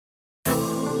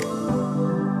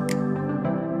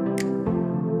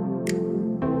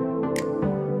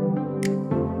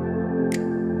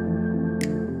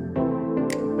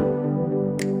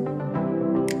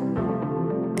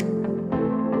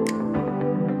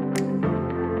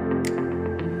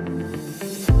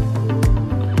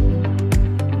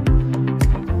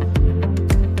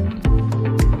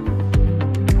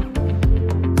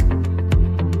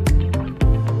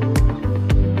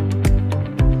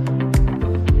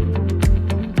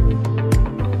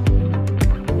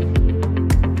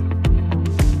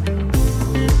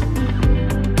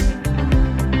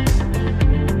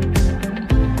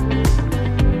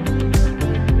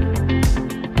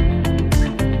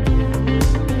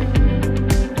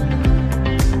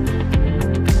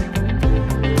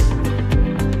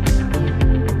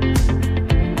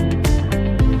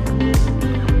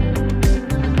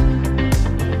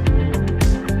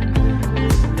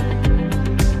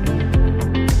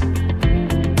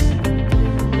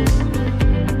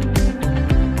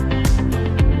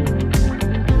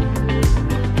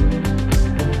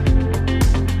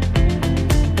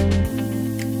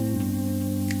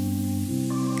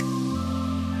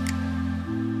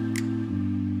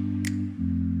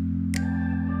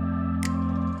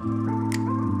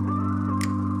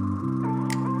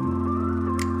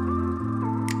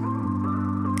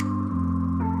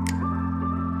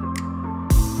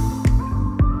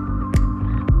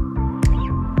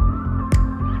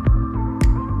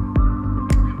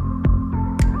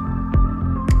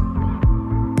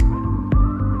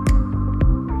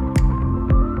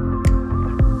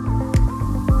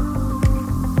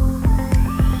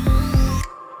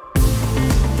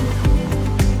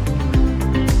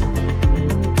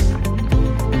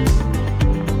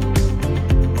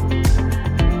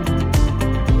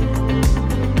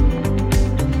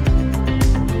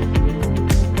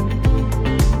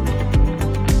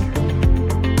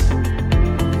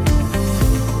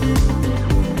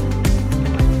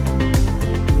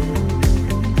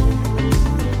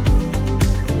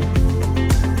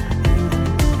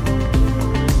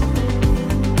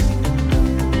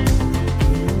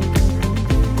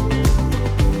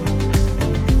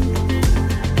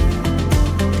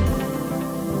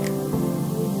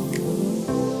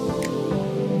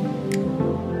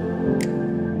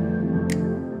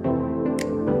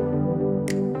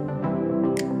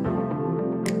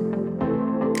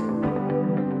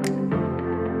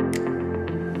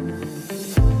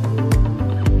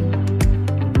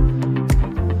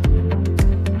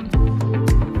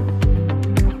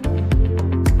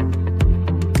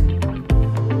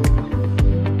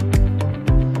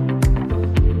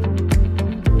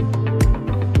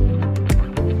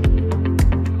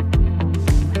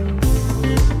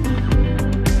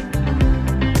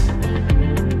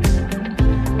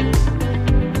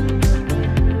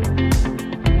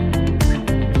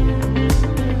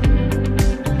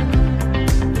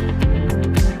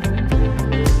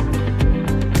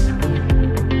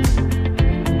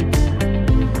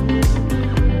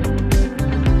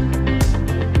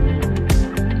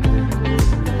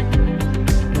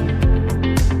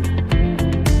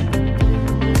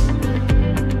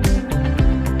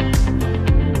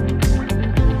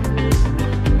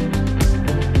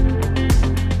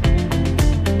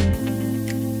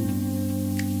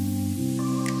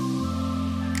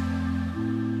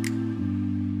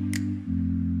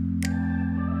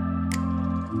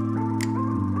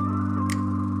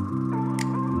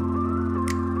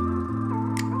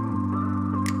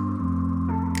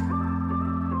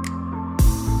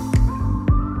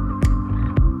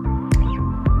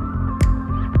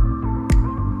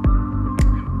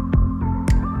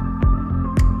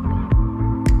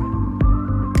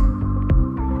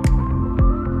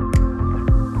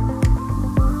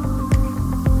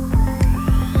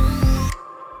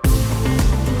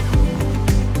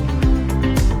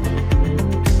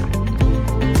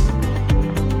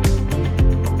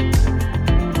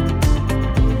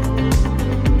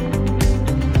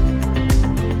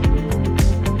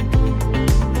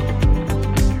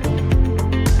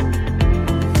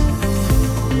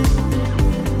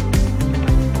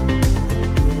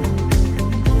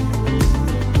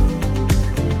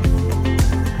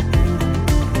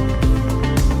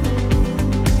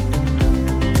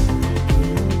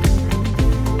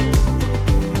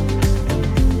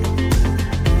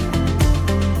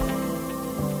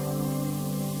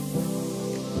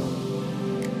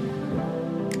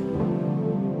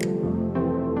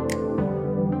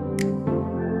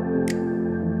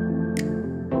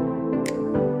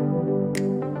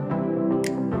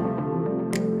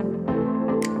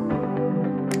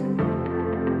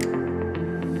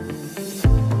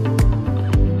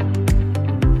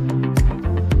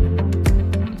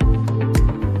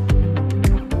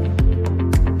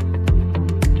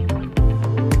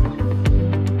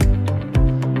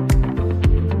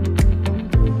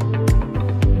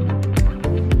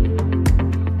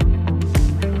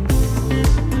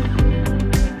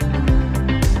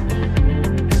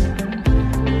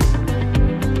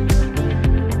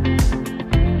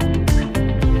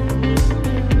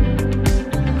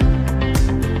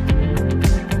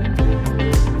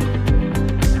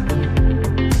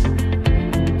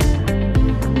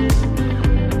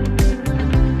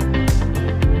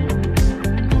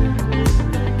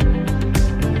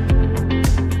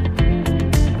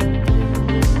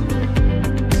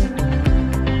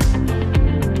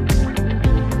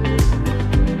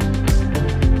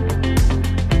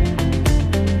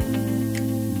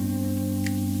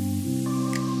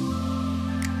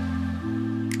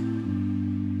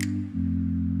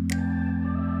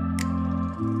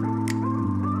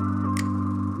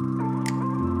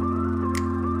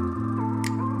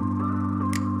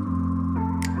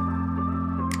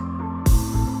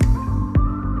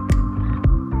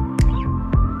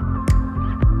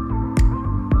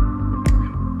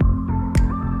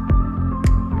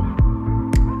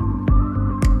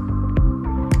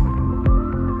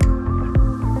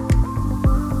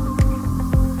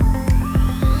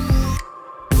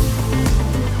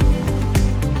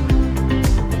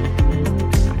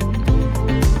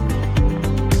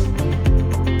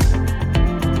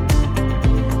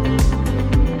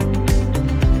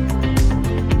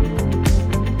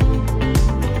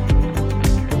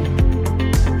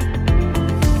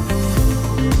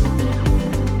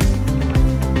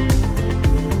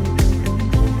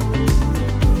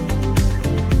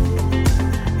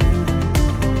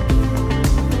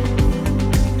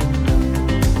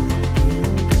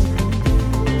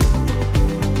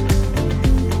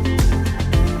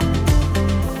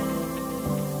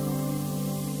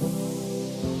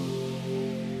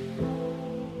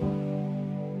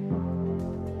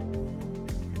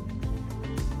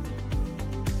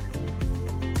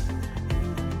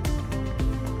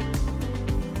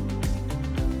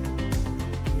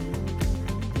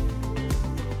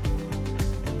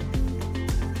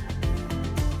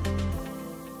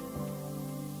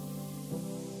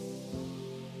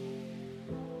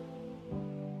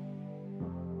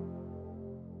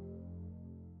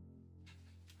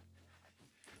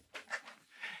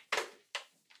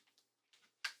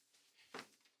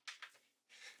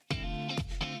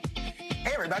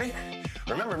everybody.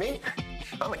 Remember me?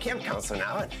 I'm a camp counselor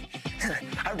now, and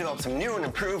I've developed some new and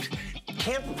improved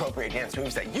camp-appropriate dance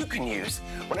moves that you can use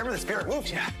whenever the spirit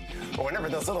moves you, or whenever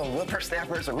those little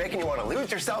whippersnappers are making you want to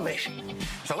lose your salvation.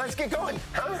 So let's get going,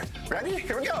 huh? Ready?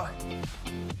 Here we go.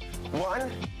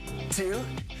 1, 2,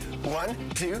 1,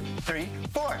 2, 3,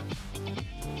 4.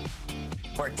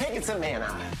 We're taking some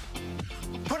manna.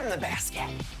 Put it in the basket.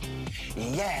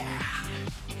 Yeah.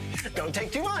 Don't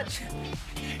take too much,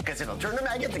 because it'll turn the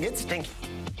maggot to get stinky.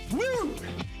 Woo!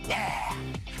 Yeah.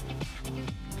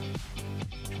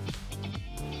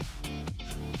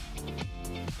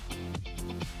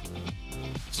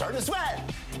 Starting to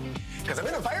sweat, because I'm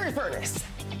in a fiery furnace.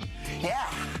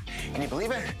 Yeah. Can you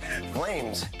believe it?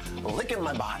 Flames licking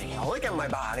my body, licking my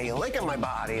body, licking my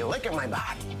body, licking my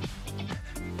body.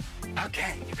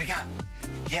 Okay, here we go.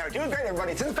 Yeah, we're doing great,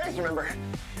 everybody. It's in the face, remember?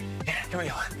 Yeah, here we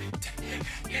go.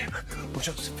 We're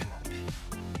Joseph in the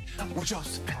pit. We're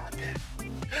Joseph in the pit.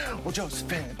 We're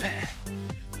Joseph in the pit.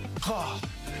 Claw,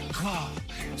 claw,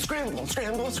 scramble,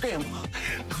 scramble, scramble.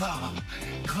 Claw,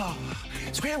 claw,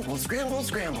 scramble, scramble,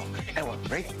 scramble. And we're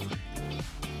right.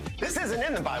 This isn't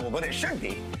in the Bible, but it should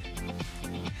be.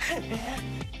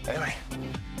 Anyway,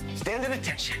 stand at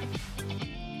attention.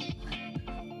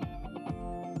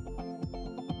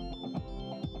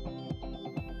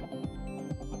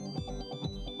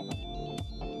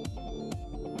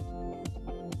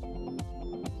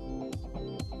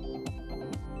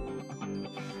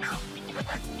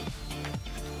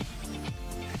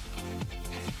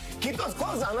 Keep those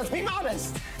clothes on, let's be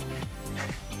modest.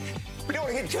 We don't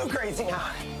want to get too crazy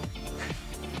now.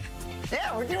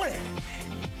 Yeah, we're doing it.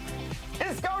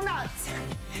 Let's go nuts.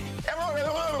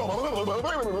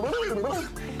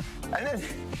 And then,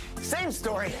 same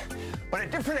story, but a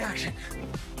different action.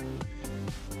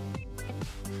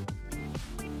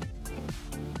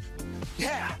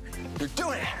 Yeah, you're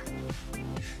doing it.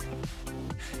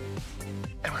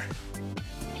 And we're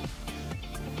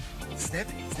snip,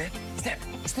 snip, snip,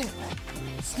 snip,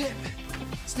 snip,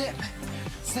 snip,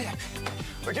 snip.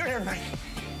 We're doing it, everybody.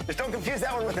 Just don't confuse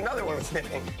that one with another one with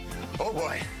snipping. Oh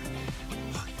boy.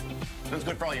 That's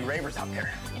good for all you ravers out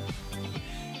there.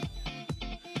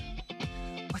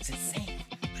 What's it saying?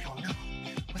 I don't know.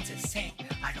 What's it saying?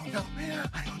 I don't know.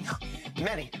 I don't know.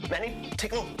 Manny,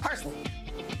 take a little parsley.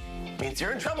 Means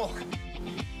you're in trouble.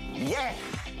 Yeah.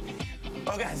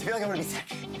 Oh guys, I feel like I'm gonna be sick.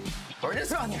 We're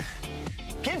just on there.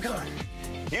 Keep going.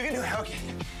 You can do it. Okay.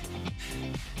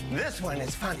 This one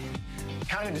is funny.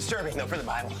 Kind of disturbing though for the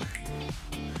Bible.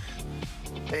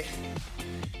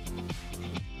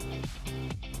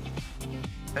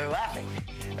 They're laughing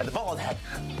at the bald head.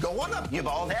 Go one up, you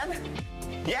bald head.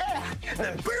 Yeah. And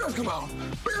then bears come out.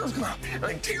 Bears come out. And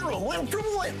they tear a limb from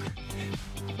a limb.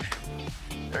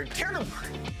 They're tearing them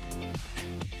apart.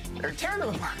 They're tearing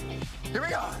them apart. Here we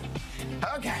go.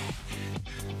 Okay.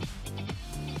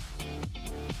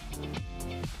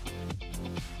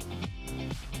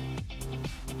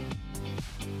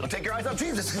 Don't take your eyes off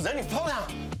Jesus, because then you fall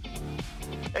down.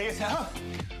 And you say, oh,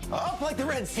 up like the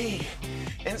Red Sea.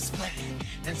 And split,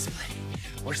 and split.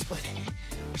 We're splitting.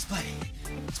 We're splitting.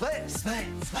 Split, split,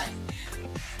 split.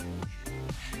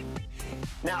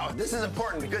 Now, this is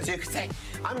important because you could say,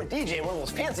 I'm a DJ in one of those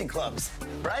fancy clubs,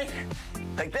 right?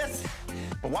 Like this.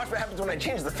 But watch what happens when I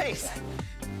change the face.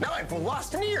 Now I've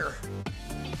lost an ear.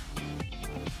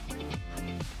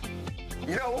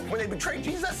 You know, when they betrayed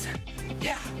Jesus?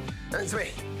 Yeah. That's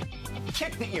right.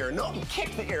 Kick the ear. No,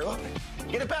 kick the ear. Look.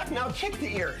 Get it back now. Kick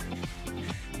the ear.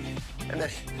 And then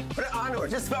put it on or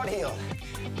just about healed.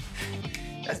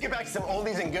 Let's get back to some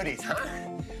oldies and goodies, huh?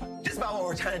 Just about what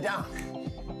we're tying down.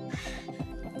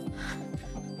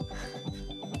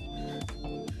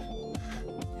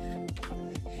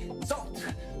 Salt,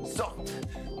 salt,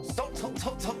 salt, salt,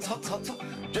 salt, salt, salt, salt, salt.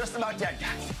 Just about dead,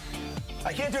 guys.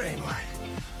 I can't do it anymore.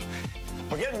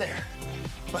 We're getting there.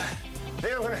 But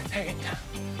then I'm gonna take it down.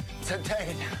 So take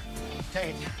it down,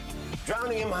 take it down.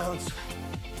 Drowning in my own sweat.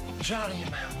 Drowning in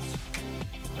my own sweat.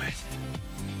 Wait.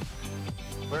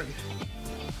 We're good.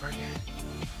 We're good.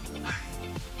 All right.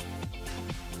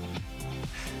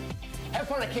 Have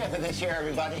fun at camp this year,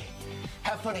 everybody.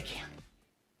 Have fun at camp.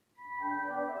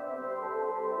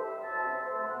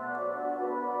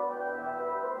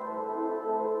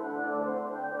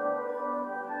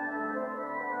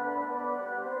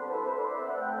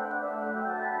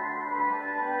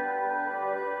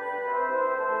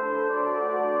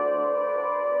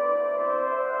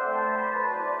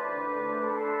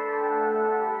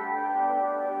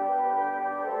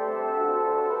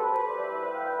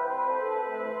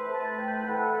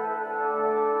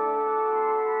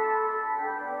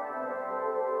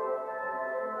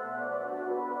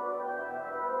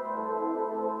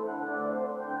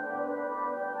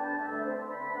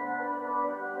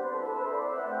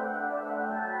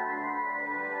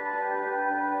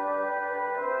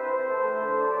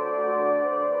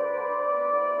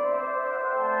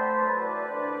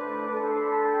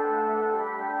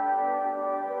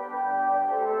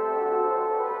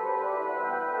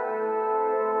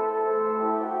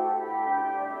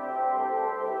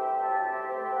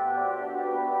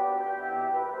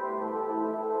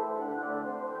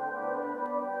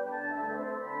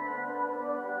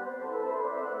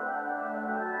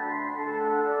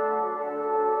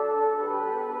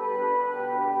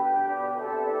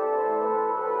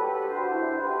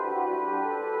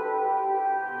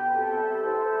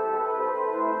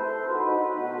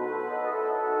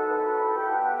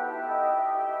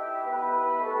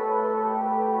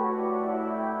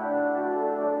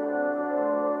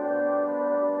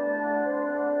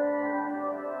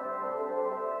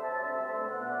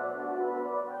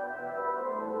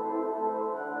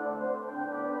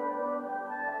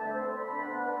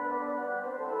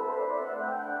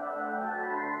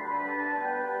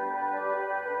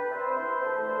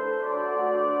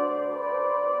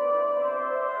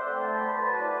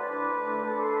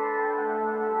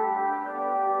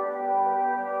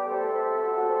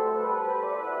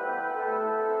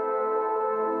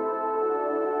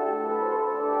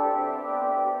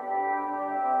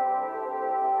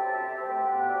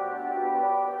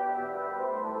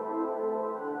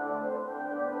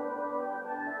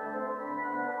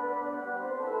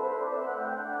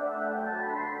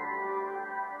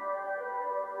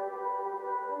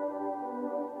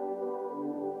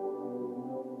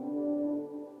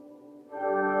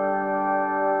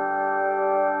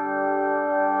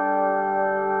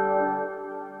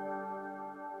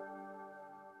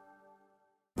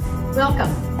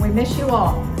 Welcome. We miss you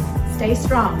all. Stay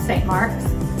strong, St. Mark's.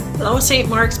 Hello, St.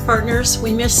 Mark's partners.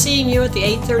 We miss seeing you at the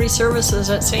 8:30 services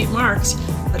at St. Mark's,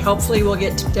 but hopefully we'll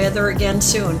get together again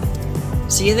soon.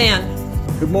 See you then.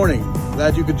 Good morning.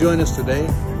 Glad you could join us today.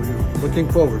 We're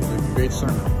looking forward to a great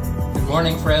sermon. Good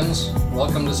morning, friends.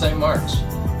 Welcome to St. Mark's.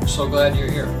 We're so glad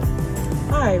you're here.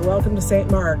 Hi, welcome to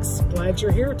St. Mark's. Glad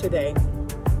you're here today.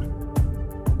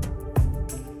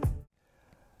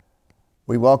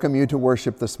 We welcome you to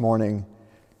worship this morning,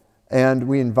 and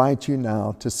we invite you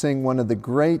now to sing one of the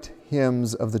great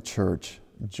hymns of the church,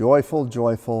 Joyful,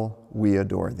 Joyful, We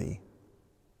Adore Thee.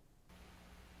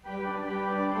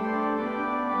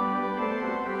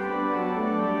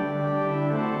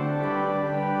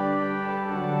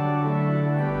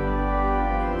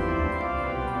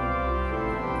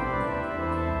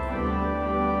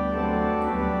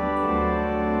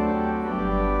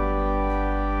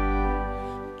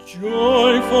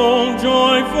 Joyful,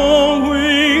 joyful,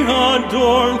 we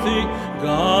adore Thee,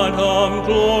 God of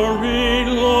glory,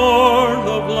 Lord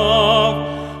of love.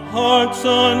 Hearts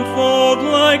unfold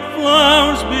like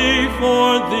flowers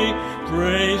before Thee,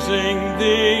 praising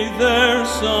Thee, their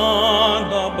Son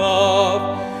above.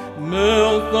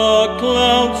 Melt the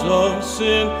clouds of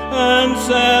sin and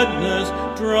sadness,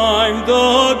 drive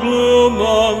the gloom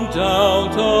of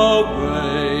doubt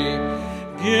away.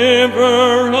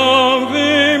 Giver of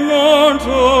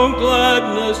immortal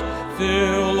gladness,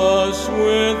 fill us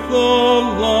with the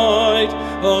light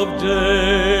of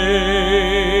day.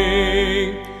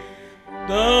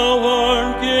 Thou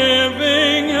art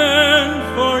giving and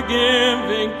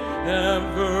forgiving,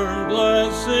 ever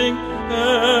blessing,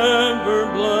 ever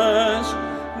blessed,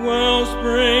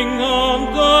 wellspring of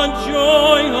the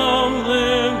joy of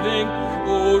living,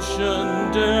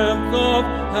 ocean depth of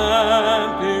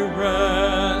happy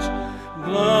rest.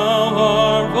 Thou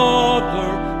our Father,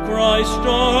 Christ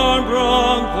our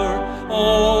brother,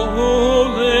 all who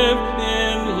live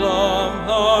in love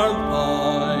are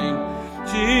thine.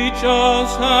 Teach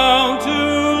us how to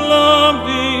love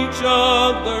each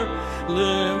other,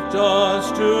 lift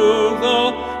us to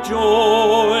the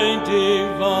joy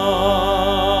divine.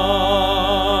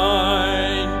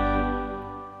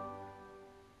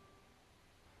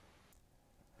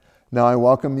 Now I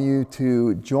welcome you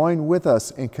to join with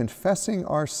us in confessing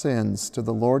our sins to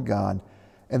the Lord God,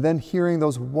 and then hearing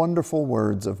those wonderful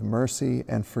words of mercy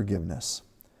and forgiveness.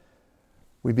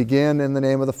 We begin in the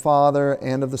name of the Father,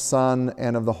 and of the Son,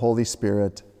 and of the Holy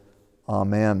Spirit.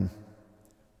 Amen.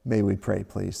 May we pray,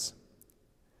 please.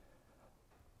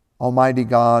 Almighty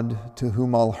God, to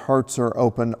whom all hearts are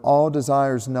open, all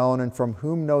desires known, and from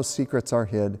whom no secrets are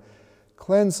hid,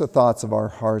 cleanse the thoughts of our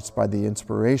hearts by the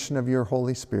inspiration of your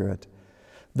Holy Spirit,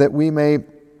 that we may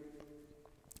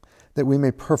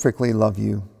perfectly love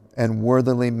you and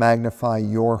worthily magnify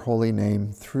your holy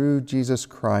name through Jesus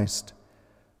Christ,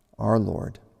 our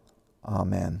Lord.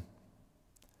 Amen.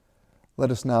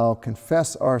 Let us now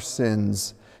confess our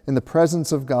sins in the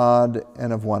presence of God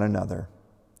and of one another.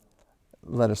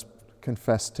 Let us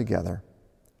confess together.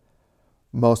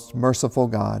 Most merciful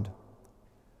God,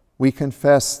 we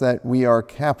confess that we are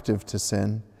captive to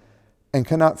sin and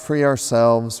cannot free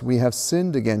ourselves. We have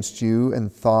sinned against you in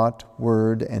thought,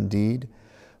 word, and deed,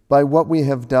 by what we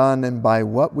have done and by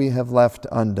what we have left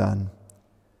undone.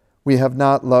 We have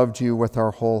not loved you with our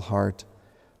whole heart.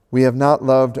 We have not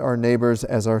loved our neighbors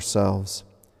as ourselves.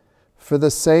 For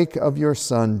the sake of your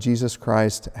Son, Jesus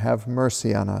Christ, have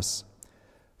mercy on us.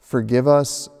 Forgive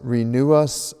us, renew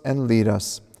us, and lead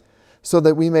us, so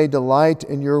that we may delight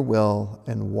in your will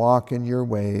and walk in your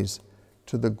ways,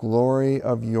 to the glory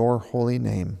of your holy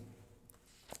name.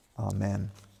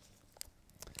 Amen.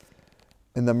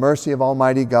 In the mercy of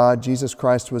Almighty God, Jesus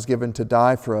Christ was given to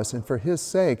die for us, and for his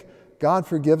sake, God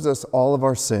forgives us all of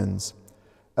our sins.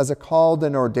 As a called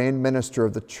and ordained minister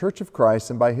of the Church of Christ,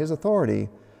 and by his authority,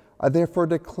 I therefore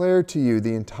declare to you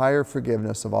the entire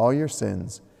forgiveness of all your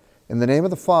sins, in the name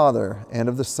of the Father, and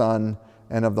of the Son,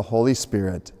 and of the Holy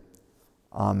Spirit.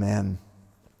 Amen.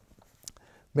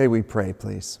 May we pray,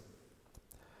 please.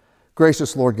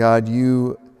 Gracious Lord God,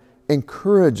 you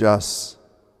encourage us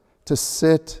to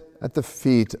sit at the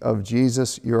feet of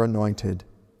Jesus, your anointed,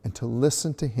 and to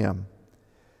listen to him.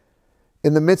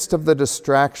 In the midst of the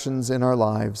distractions in our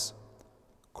lives,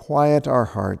 quiet our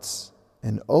hearts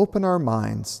and open our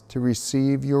minds to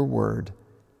receive your word,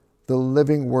 the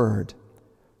living word,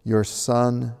 your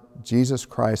Son, Jesus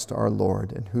Christ our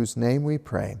Lord, in whose name we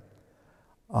pray.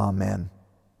 Amen.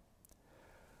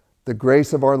 The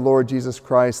grace of our Lord Jesus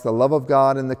Christ, the love of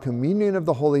God, and the communion of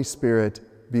the Holy Spirit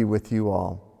be with you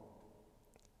all,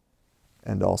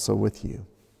 and also with you.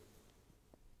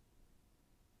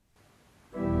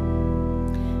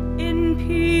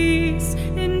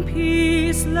 in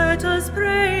peace, let us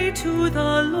pray to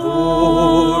the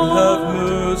Lord. Lord, have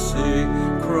mercy.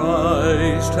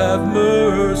 Christ, have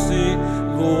mercy.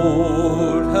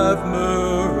 Lord, have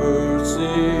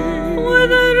mercy. For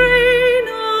the reign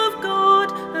of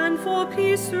God and for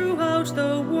peace throughout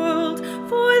the world,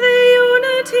 for the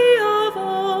unity of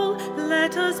all,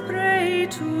 let us pray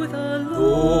to the Lord.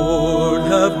 Lord,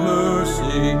 have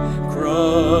mercy.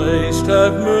 Christ,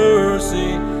 have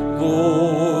mercy.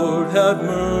 Lord, have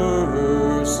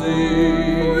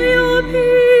mercy. For your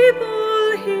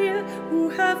people here who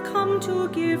have come to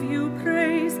give you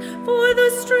praise, for the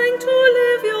strength to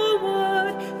live your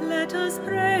word, let us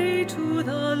pray to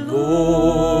the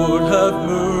Lord, have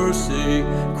mercy.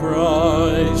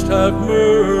 Christ, have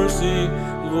mercy.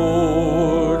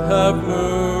 Lord, have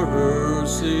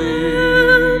mercy.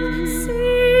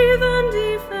 Save and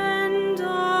defend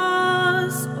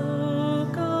us, O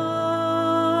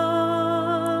God.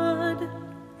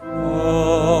 Amen.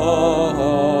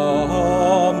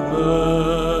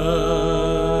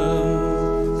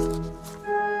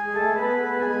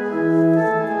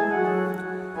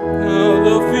 Now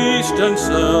the feast and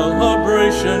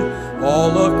celebration,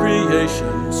 all of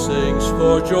creation sings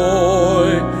for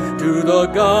joy. To the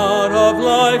God of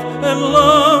life and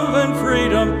love and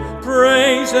freedom,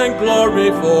 praise and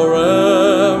glory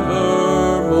forevermore.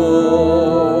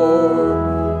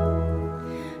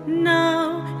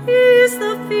 Now is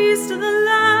the feast of the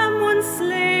Lamb once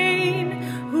slain,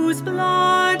 whose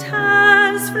blood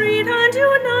has freed and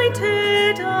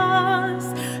united us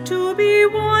to be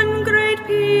one great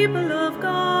people of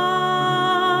God.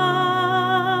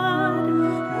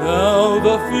 Now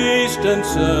the feast and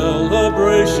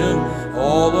celebration,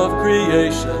 all of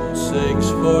creation sings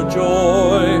for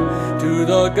joy. To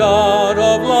the God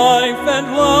of life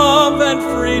and love and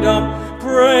freedom,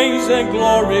 praise and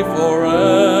glory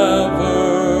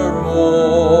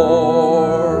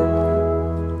forevermore.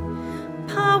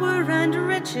 Power and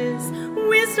riches,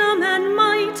 wisdom and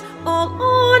might, all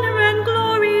honor and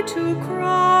glory to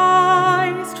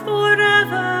Christ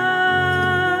forever.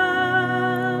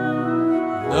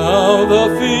 Now the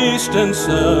feast and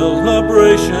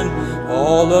celebration,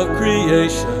 all of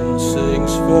creation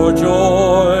sings for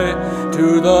joy.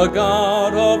 To the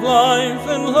God of life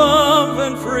and love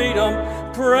and freedom,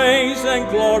 praise and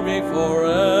glory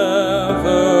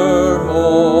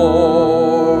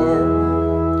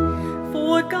forevermore.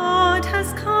 For God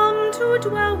has come to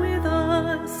dwell with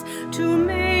us, to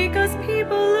make us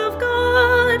people of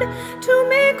God, to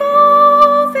make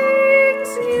all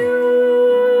things new.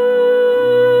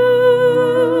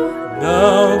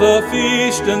 Now the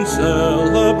feast and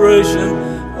celebration,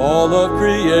 all of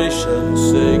creation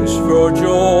sings for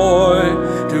joy.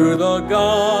 To the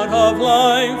God of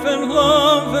life and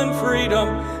love and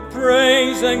freedom,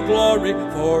 praise and glory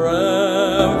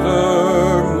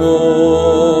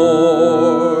forevermore.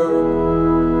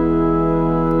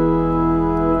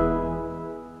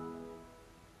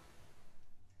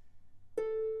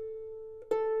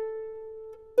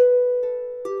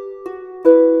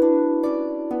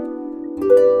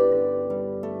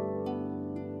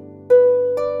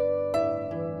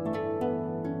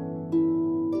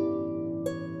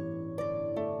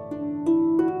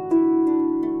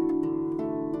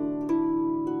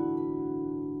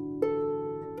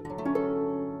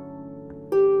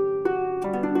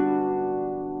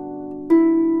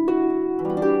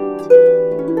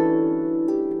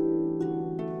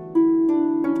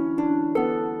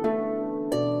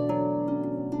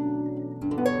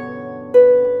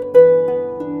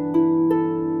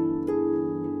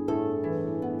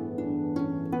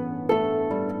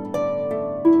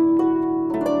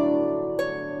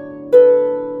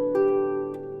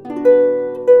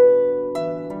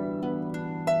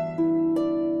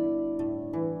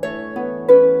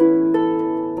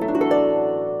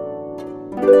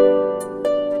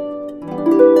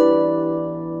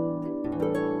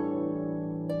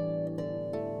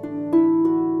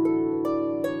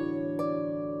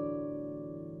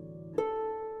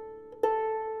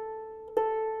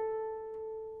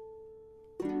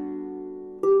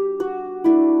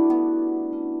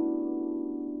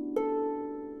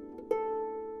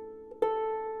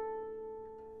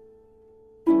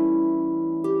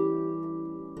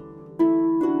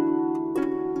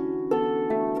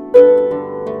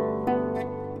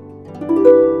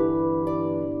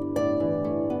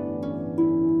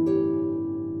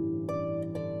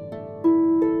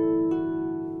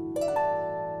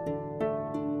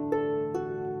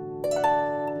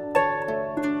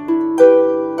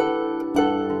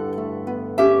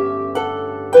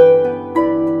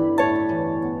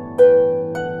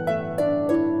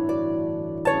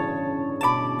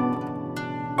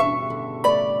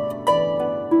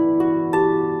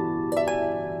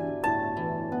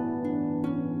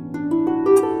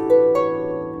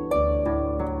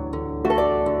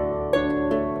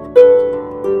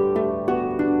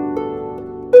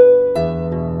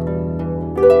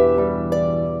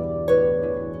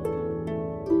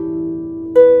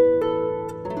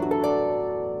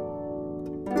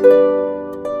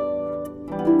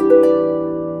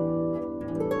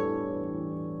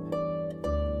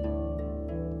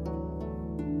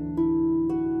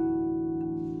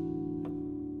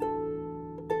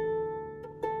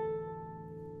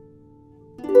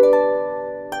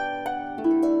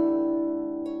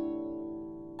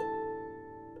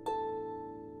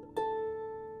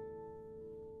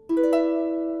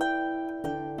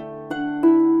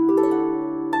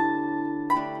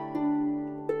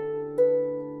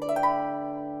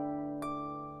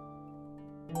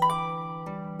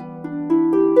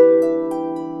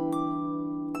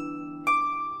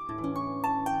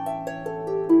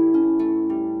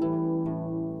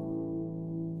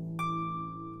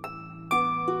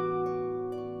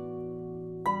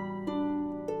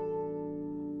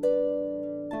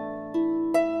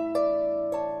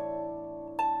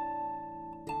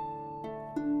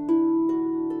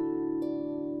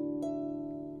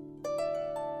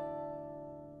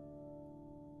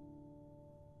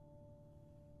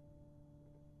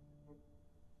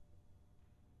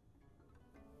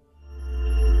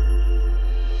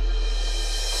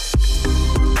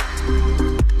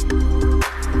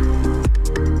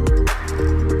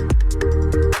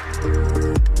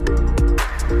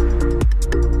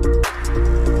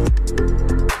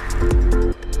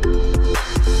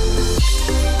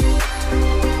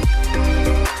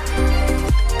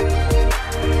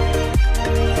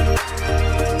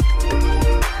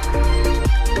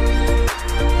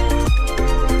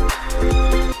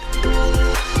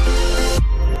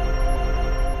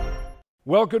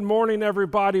 Well, good morning,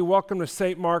 everybody. Welcome to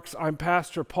St. Mark's. I'm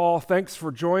Pastor Paul. Thanks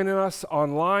for joining us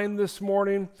online this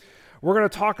morning. We're going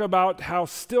to talk about how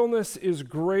stillness is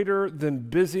greater than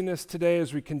busyness today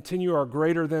as we continue our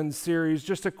Greater Than series.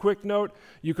 Just a quick note,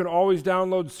 you can always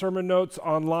download sermon notes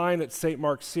online at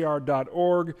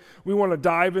stmarkcr.org. We want to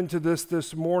dive into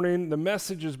this morning. The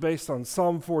message is based on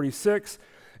Psalm 46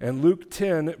 and Luke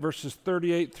 10, verses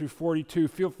 38 through 42.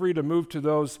 Feel free to move to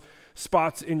those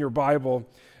spots in your Bible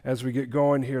as we get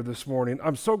going here this morning.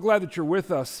 I'm so glad that you're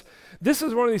with us. This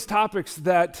is one of these topics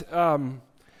that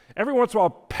every once in a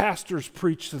while pastors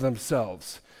preach to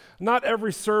themselves. Not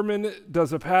every sermon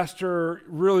does a pastor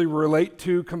really relate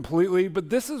to completely, but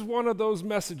this is one of those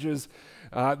messages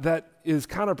that is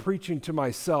kind of preaching to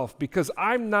myself, because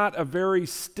I'm not a very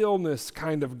stillness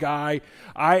kind of guy.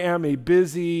 I am a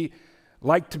busy,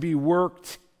 like to be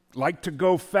worked, like to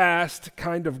go fast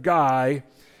kind of guy.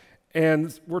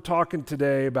 And we're talking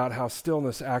today about how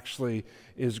stillness actually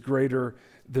is greater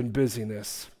than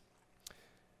busyness.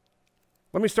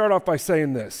 Let me start off by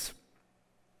saying this.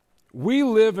 We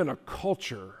live in a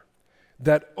culture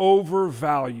that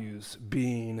overvalues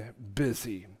being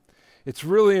busy. It's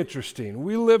really interesting.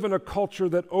 We live in a culture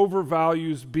that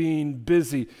overvalues being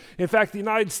busy. In fact, the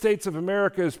United States of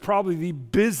America is probably the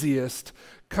busiest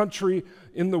country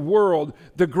in the world.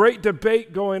 The great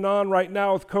debate going on right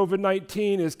now with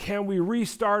COVID-19 is, can we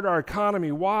restart our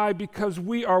economy? Why? Because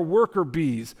we are worker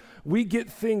bees. We get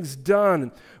things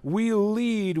done. We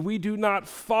lead. We do not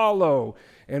follow.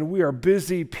 And we are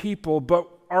busy people. But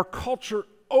our culture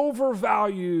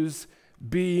overvalues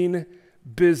being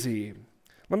busy.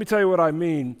 Let me tell you what I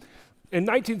mean. In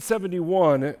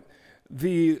 1971,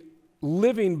 the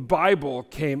Living Bible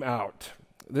came out.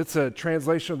 That's a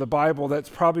translation of the Bible that's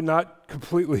probably not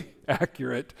completely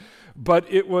accurate, but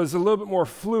it was a little bit more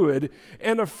fluid.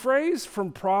 And a phrase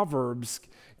from Proverbs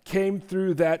came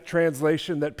through that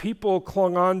translation that people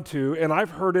clung on to, and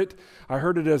I've heard it. I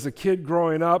heard it as a kid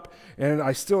growing up, and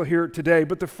I still hear it today.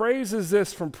 But the phrase is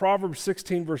this from Proverbs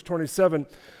 16, verse 27,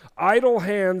 "Idle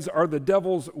hands are the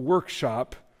devil's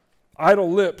workshop. Idle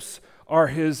lips are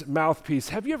his mouthpiece."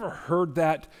 Have you ever heard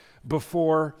that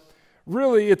before?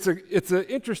 Really, it's an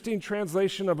interesting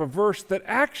translation of a verse that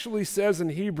actually says in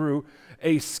Hebrew,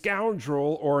 a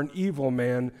scoundrel or an evil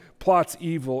man plots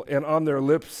evil, and on their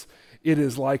lips it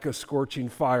is like a scorching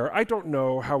fire. I don't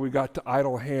know how we got to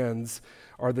idle hands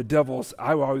are the devil's.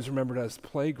 I always remembered it as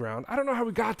playground. I don't know how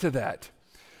we got to that.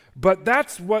 But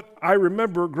that's what I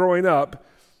remember growing up.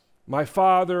 My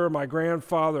father, my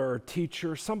grandfather, or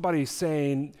teacher, somebody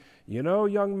saying, you know,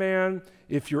 young man,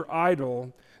 if you're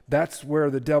idle, that's where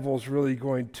the devil's really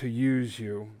going to use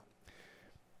you.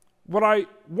 What I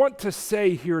want to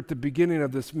say here at the beginning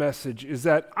of this message is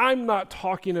that I'm not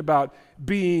talking about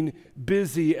being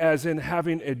busy as in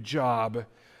having a job.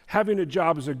 Having a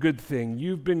job is a good thing.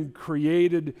 You've been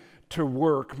created to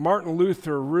work. Martin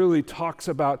Luther really talks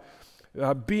about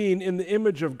being in the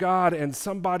image of God and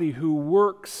somebody who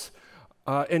works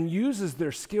and uses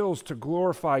their skills to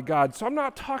glorify God. So I'm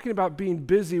not talking about being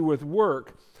busy with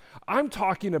work. I'm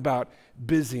talking about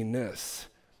busyness.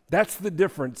 That's the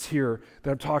difference here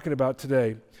that I'm talking about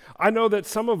today. I know that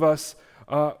some of us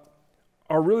are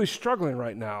really struggling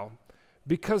right now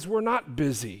because we're not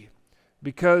busy,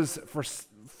 because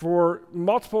for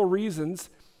multiple reasons,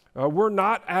 we're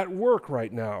not at work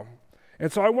right now.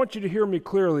 And so I want you to hear me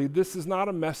clearly. This is not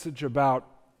a message about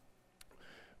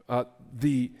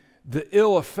the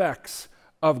ill effects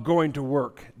of going to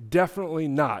work. Definitely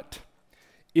not.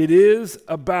 It is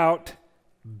about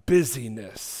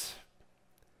busyness.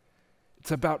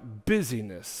 It's about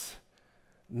busyness,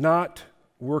 not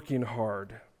working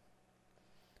hard.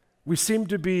 We seem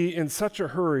to be in such a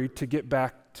hurry to get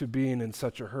back to being in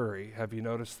such a hurry. Have you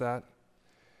noticed that?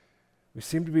 We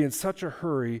seem to be in such a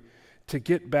hurry to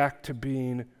get back to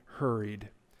being hurried.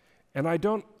 And I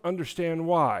don't understand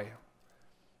why.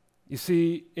 You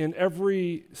see, in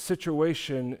every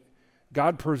situation,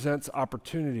 God presents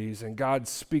opportunities and God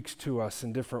speaks to us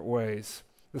in different ways.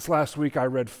 This last week, I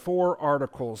read 4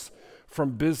 articles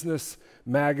from business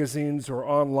magazines or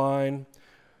online: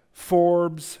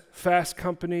 Forbes, Fast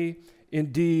Company,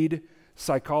 Indeed,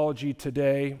 Psychology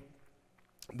Today.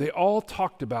 They all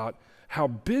talked about how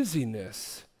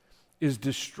busyness is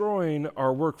destroying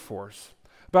our workforce,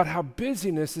 about how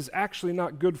busyness is actually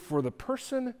not good for the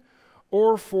person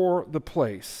or for the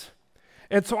place.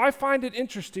 And so I find it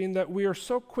interesting that we are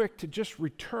so quick to just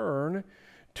return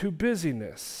to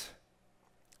busyness.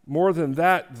 More than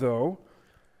that, though,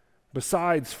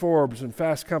 besides Forbes and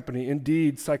Fast Company,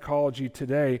 Indeed, Psychology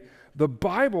Today, the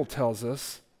Bible tells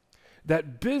us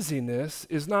that busyness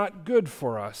is not good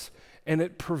for us, and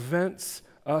it prevents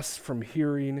us from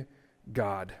hearing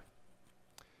God,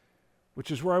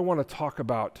 which is where I want to talk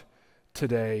about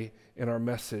today in our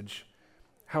message,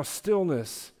 how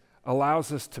stillness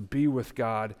allows us to be with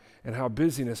God and how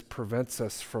busyness prevents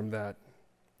us from that.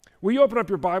 Will you open up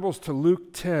your Bibles to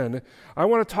Luke 10? I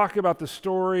want to talk about the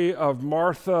story of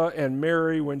Martha and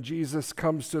Mary when Jesus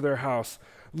comes to their house.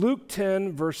 Luke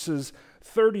 10, verses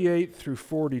 38 through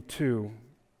 42.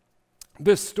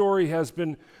 This story has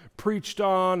been preached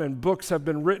on and books have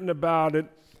been written about it,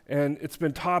 and it's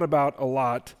been taught about a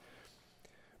lot.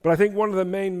 But I think one of the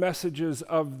main messages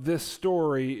of this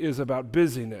story is about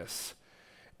busyness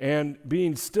and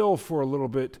being still for a little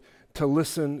bit to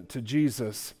listen to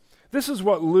Jesus. This is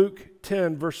what Luke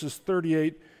 10, verses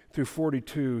 38 through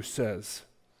 42 says.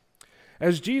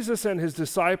 As Jesus and his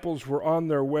disciples were on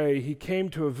their way, he came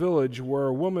to a village where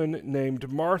a woman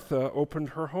named Martha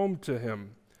opened her home to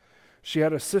him. She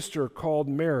had a sister called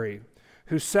Mary,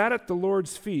 who sat at the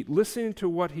Lord's feet listening to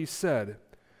what he said.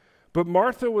 But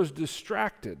Martha was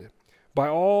distracted by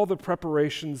all the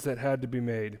preparations that had to be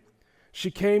made.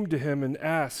 She came to him and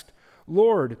asked,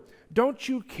 "Lord, don't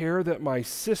you care that my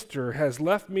sister has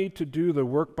left me to do the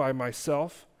work by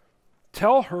myself?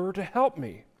 Tell her to help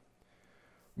me."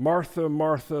 "Martha,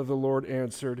 Martha," the Lord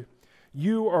answered,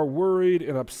 "you are worried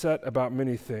and upset about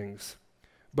many things,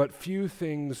 but few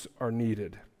things are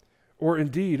needed, or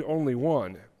indeed only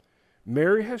one.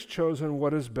 Mary has chosen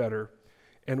what is better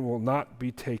and will not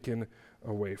be taken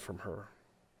away from her."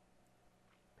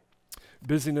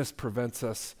 Busyness prevents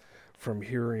us from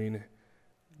hearing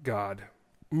God.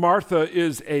 Martha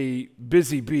is a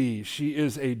busy bee. She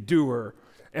is a doer,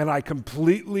 and I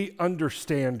completely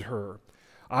understand her.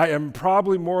 I am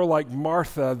probably more like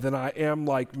Martha than I am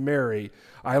like Mary.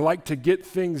 I like to get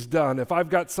things done. If I've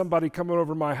got somebody coming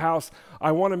over my house,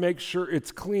 I want to make sure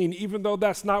it's clean, even though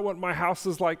that's not what my house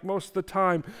is like most of the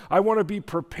time. I want to be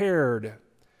prepared.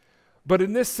 But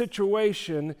in this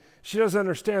situation, she doesn't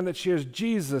understand that she has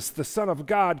Jesus, the Son of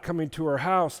God, coming to her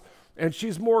house, and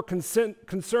she's more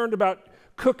concerned about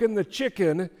cooking the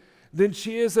chicken than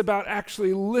she is about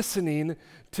actually listening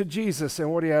to Jesus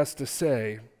and what he has to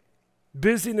say.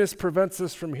 Busyness prevents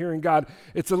us from hearing God.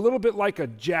 It's a little bit like a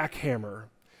jackhammer.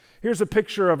 Here's a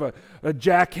picture of a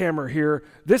jackhammer here.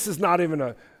 This is not even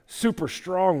a super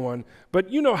strong one, but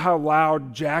you know how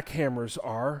loud jackhammers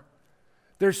are.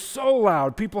 They're so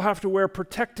loud, people have to wear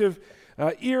protective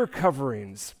ear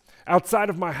coverings. Outside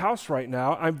of my house right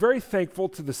now, I'm very thankful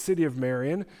to the city of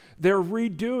Marion. They're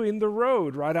redoing the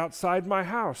road right outside my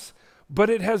house,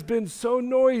 but it has been so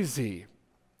noisy.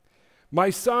 My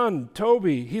son,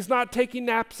 Toby, he's not taking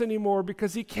naps anymore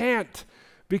because he can't,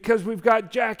 because we've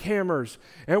got jackhammers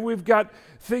and we've got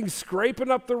things scraping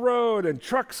up the road and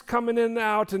trucks coming in and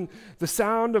out and the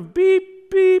sound of beep,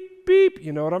 beep, beep.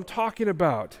 You know what I'm talking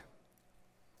about.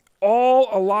 All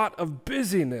a lot of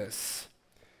busyness.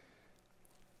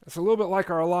 It's a little bit like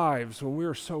our lives when we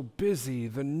are so busy.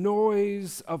 The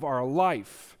noise of our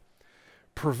life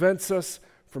prevents us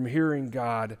from hearing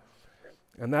God.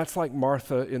 And that's like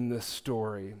Martha in this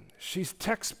story. She's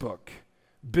textbook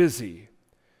busy,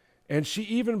 And she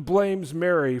even blames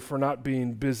Mary for not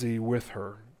being busy with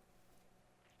her.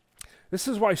 This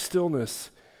is why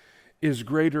stillness is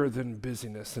greater than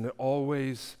busyness, and it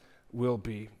always will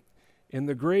be. In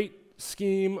the great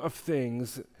scheme of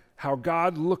things, how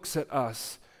God looks at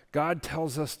us, God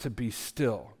tells us to be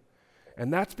still.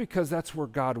 And that's because that's where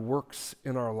God works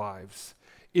in our lives.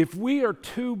 If we are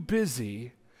too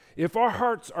busy, if our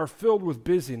hearts are filled with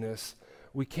busyness,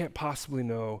 we can't possibly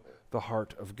know the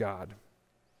heart of God.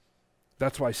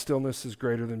 That's why stillness is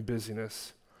greater than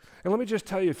busyness. And let me just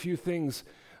tell you a few things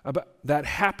about that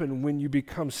happen when you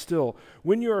become still.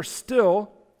 When you are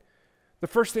still, the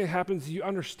first thing that happens is you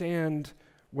understand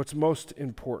what's most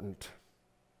important.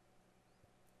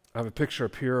 I have a picture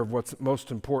up here of what's most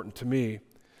important to me.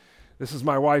 This is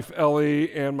my wife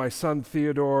Ellie and my son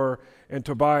Theodore and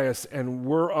Tobias, and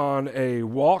we're on a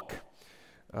walk.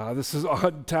 This is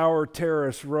on Tower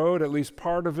Terrace Road, at least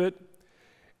part of it.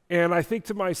 And I think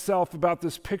to myself about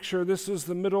this picture, this is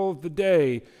the middle of the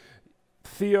day.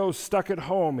 Theo's stuck at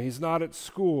home. He's not at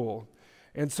school.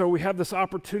 And so we have this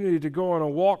opportunity to go on a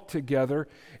walk together.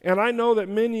 And I know that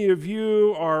many of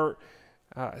you are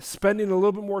spending a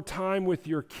little bit more time with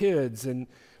your kids, and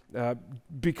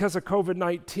because of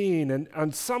COVID-19, and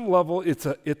on some level, it's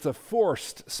a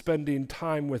forced spending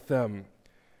time with them.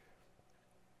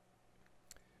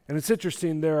 And it's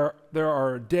interesting, there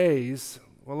are days,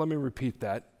 well, let me repeat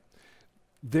that.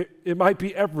 It might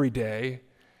be every day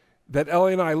that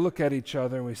Ellie and I look at each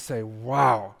other and we say,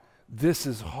 wow, this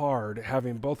is hard,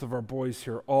 having both of our boys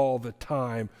here all the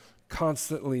time,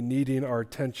 constantly needing our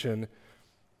attention.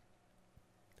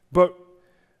 But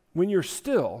when you're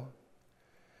still,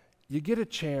 you get a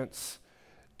chance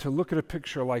to look at a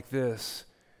picture like this,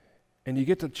 and you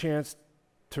get the chance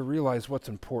to realize what's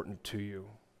important to you.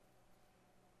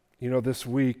 You know, this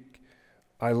week,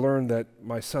 I learned that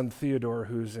my son Theodore,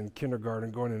 who's in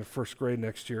kindergarten, going into first grade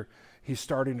next year, he's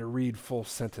starting to read full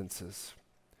sentences.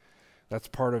 That's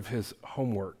part of his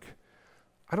homework.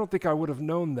 I don't think I would have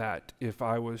known that if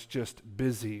I was just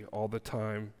busy all the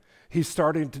time. He's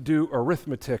starting to do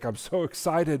arithmetic. I'm so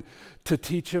excited to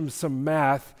teach him some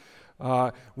math.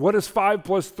 What is 5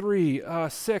 plus 3?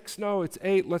 6. No, it's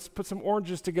 8. Let's put some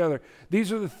oranges together.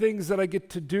 These are the things that I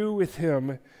get to do with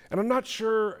him. And I'm not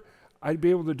sure I'd be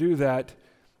able to do that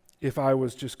if I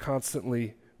was just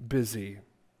constantly busy.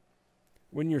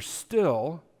 When you're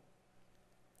still,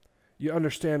 you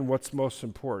understand what's most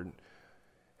important.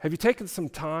 Have you taken some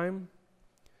time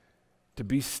to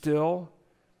be still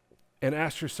and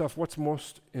ask yourself, what's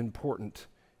most important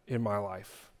in my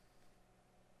life?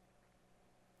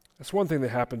 That's one thing that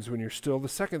happens when you're still. The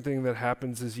second thing that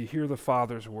happens is you hear the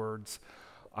Father's words,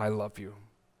 I love you.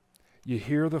 You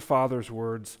hear the Father's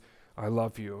words, I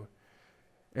love you.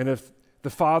 And if the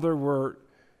Father were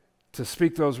to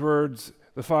speak those words,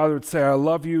 the Father would say, I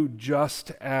love you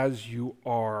just as you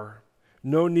are.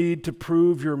 No need to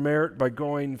prove your merit by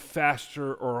going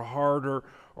faster or harder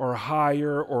or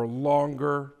higher or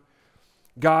longer.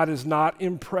 God is not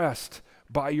impressed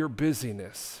by your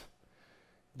busyness.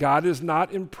 God is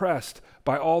not impressed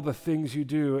by all the things you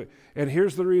do. And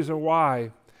here's the reason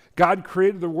why. God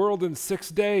created the world in 6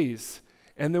 days.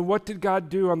 And then what did God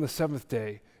do on the seventh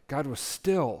day? God was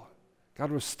still.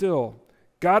 God was still.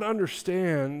 God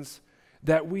understands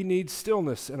that we need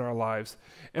stillness in our lives.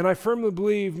 And I firmly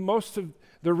believe most of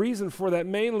the reason for that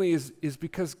mainly is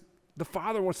because the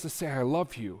Father wants to say, I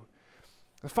love you.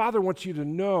 The Father wants you to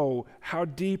know how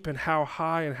deep and how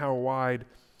high and how wide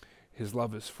His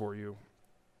love is for you.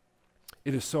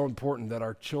 It is so important that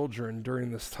our children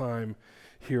during this time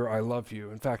hear, I love you.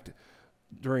 In fact,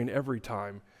 during every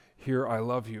time, hear, I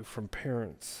love you from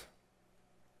parents.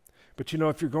 But you know,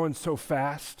 if you're going so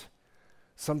fast,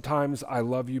 sometimes I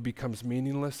love you becomes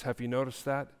meaningless. Have you noticed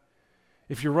that?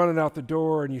 If you're running out the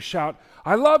door and you shout,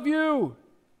 I love you,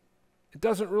 it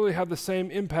doesn't really have the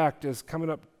same impact as coming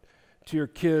up to your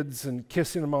kids and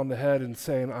kissing them on the head and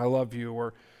saying, I love you,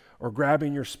 or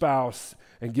grabbing your spouse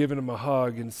and giving them a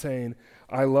hug and saying,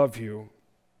 I love you.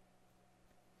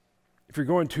 If you're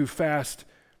going too fast,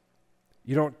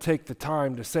 you don't take the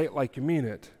time to say it like you mean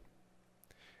it.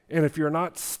 And if you're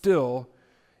not still,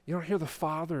 you don't hear the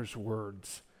Father's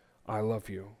words, I love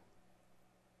you.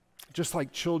 Just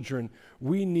like children,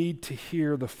 we need to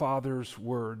hear the Father's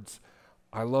words,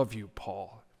 I love you,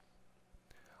 Paul.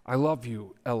 I love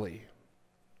you, Ellie.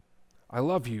 I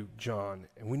love you, John.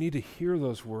 And we need to hear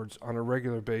those words on a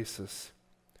regular basis,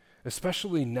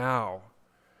 especially now,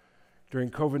 during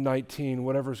COVID-19,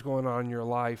 whatever's going on in your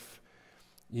life.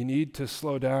 You need to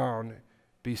slow down,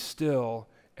 be still,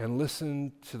 and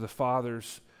listen to the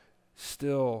Father's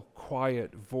still,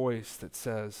 quiet voice that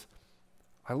says,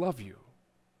 I love you.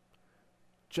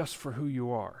 just for who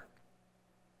you are.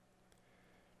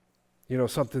 You know,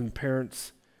 something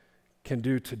parents can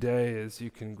do today is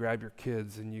you can grab your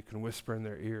kids and you can whisper in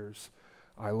their ears,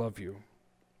 I love you.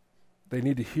 They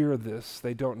need to hear this.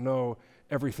 They don't know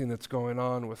everything that's going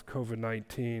on with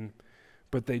COVID-19,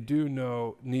 but they do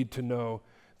need to know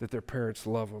that their parents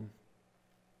love them.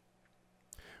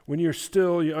 When you're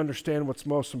still, you understand what's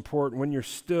most important. When you're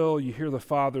still, you hear the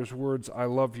Father's words, I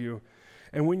love you.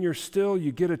 And when you're still,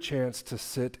 you get a chance to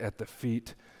sit at the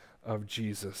feet of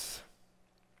Jesus.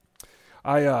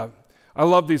 I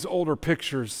love these older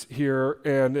pictures here,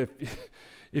 and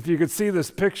if you could see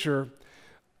this picture,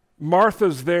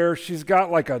 Martha's there. She's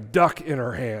got like a duck in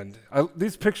her hand.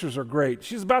 These pictures are great.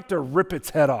 She's about to rip its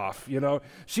head off, you know.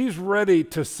 She's ready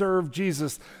to serve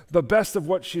Jesus the best of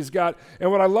what she's got.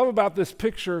 And what I love about this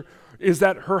picture is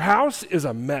that her house is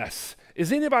a mess.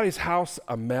 Is anybody's house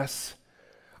a mess?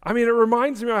 I mean, it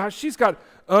reminds me of how she's got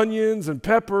onions and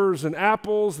peppers and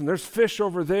apples, and there's fish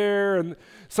over there, and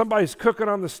somebody's cooking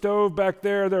on the stove back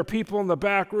there. There are people in the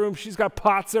back room. She's got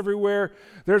pots everywhere.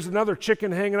 There's another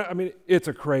chicken hanging out. I mean, it's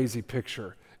a crazy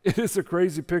picture. It is a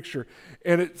crazy picture.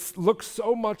 And it looks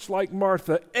so much like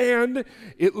Martha, and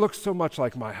it looks so much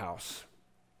like my house.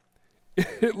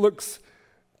 It looks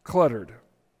cluttered.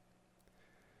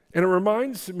 And it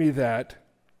reminds me that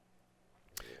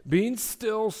being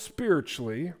still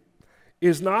spiritually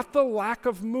is not the lack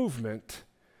of movement,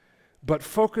 but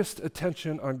focused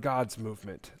attention on God's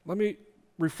movement. Let me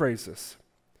rephrase this.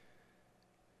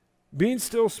 Being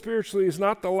still spiritually is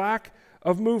not the lack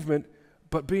of movement,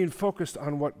 but being focused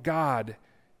on what God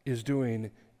is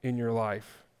doing in your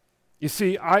life. You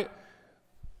see, I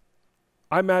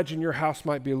imagine your house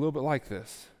might be a little bit like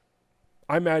this.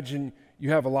 I imagine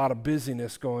you have a lot of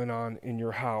busyness going on in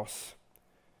your house.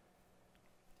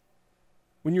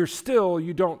 When you're still,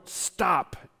 you don't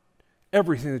stop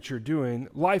everything that you're doing.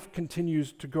 Life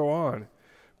continues to go on.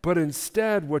 But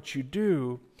instead, what you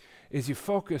do is you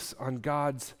focus on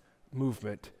God's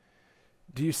movement.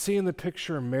 Do you see in the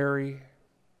picture Mary?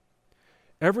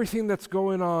 Everything that's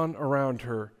going on around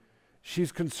her,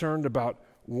 she's concerned about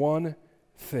one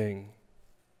thing.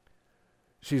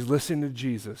 She's listening to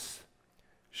Jesus.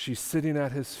 She's sitting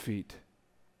at his feet.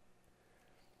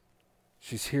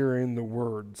 She's hearing the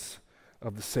words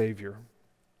of the Savior.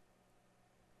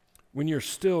 When you're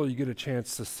still, you get a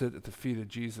chance to sit at the feet of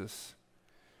Jesus.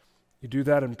 You do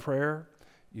that in prayer.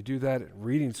 You do that in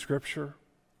reading Scripture.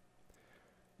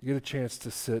 You get a chance to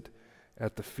sit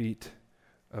at the feet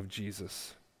of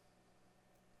Jesus.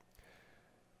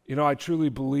 You know, I truly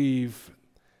believe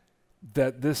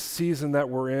that this season that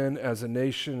we're in as a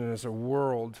nation and as a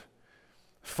world,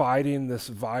 fighting this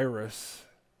virus,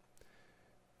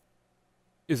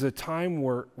 is a time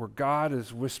where God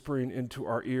is whispering into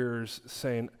our ears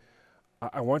saying,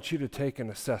 I want you to take an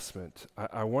assessment.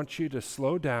 I want you to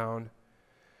slow down,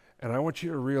 and I want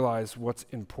you to realize what's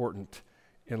important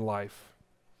in life.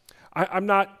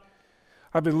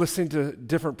 I've been listening to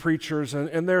different preachers,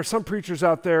 and there are some preachers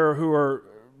out there who are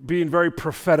being very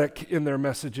prophetic in their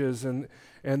messages, and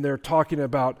they're talking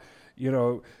about, you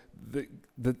know,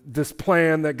 this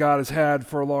plan that God has had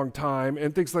for a long time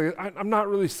and things like that. I'm not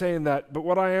really saying that, but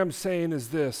what I am saying is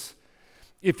this.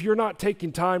 If you're not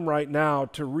taking time right now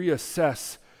to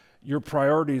reassess your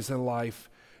priorities in life,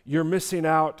 you're missing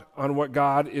out on what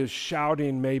God is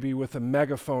shouting maybe with a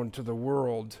megaphone to the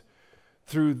world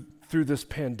through this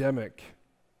pandemic.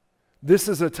 This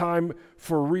is a time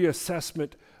for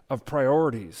reassessment of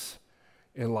priorities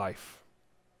in life.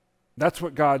 That's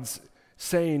what God's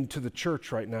saying to the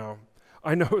church right now.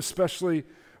 I know especially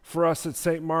for us at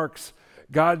St. Mark's,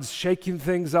 God's shaking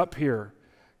things up here.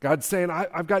 God's saying,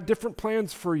 I've got different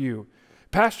plans for you.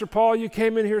 Pastor Paul, you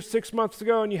came in here 6 months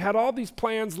ago and you had all these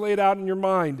plans laid out in your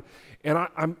mind, and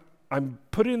I'm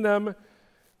putting them,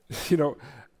 you know,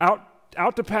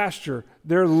 out to pasture.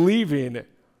 They're leaving,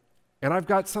 and I've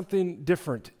got something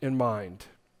different in mind.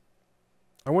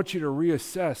 I want you to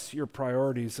reassess your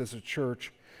priorities as a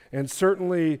church, and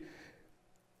certainly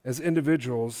as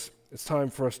individuals, it's time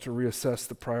for us to reassess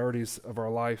the priorities of our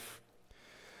life.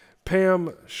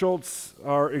 Pam Schultz,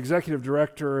 our executive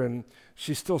director, and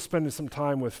she's still spending some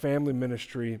time with family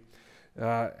ministry,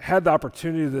 had the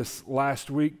opportunity this last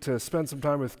week to spend some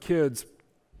time with kids.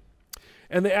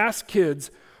 And they asked kids,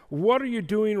 what are you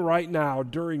doing right now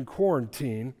during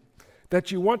quarantine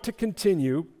that you want to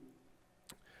continue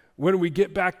when we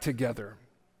get back together?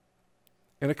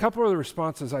 And a couple of the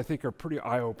responses I think are pretty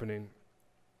eye-opening.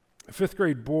 A 5th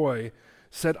grade boy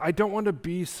said, I don't want to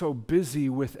be so busy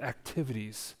with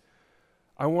activities.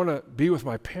 I want to be with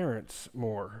my parents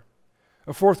more.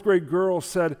 A 4th grade girl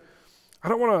said, I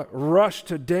don't want to rush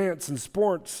to dance and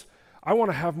sports. I want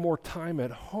to have more time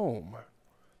at home.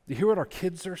 Do you hear what our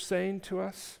kids are saying to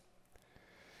us?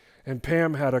 And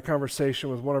Pam had a conversation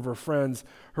with one of her friends.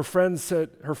 Her friend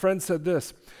said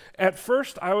this, "At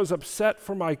first I was upset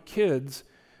for my kids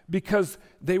because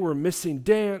they were missing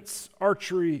dance,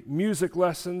 archery, music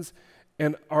lessons,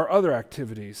 and our other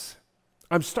activities.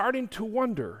 I'm starting to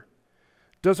wonder,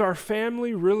 does our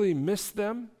family really miss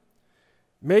them?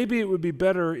 Maybe it would be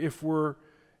better if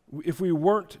we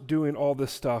weren't doing all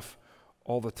this stuff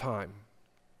all the time."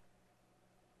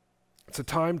 It's a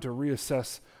time to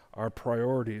reassess our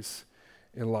priorities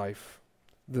in life.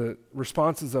 The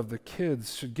responses of the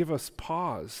kids should give us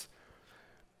pause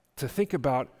to think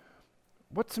about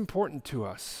what's important to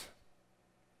us.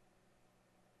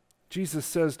 Jesus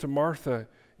says to Martha,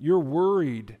 "You're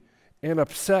worried and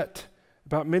upset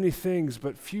about many things,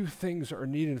 but few things are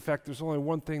needed. In fact, there's only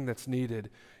one thing that's needed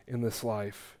in this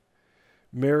life.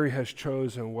 Mary has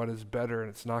chosen what is better, and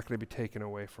it's not going to be taken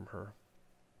away from her."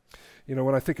 You know,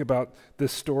 when I think about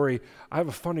this story, I have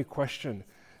a funny question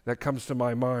that comes to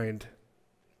my mind.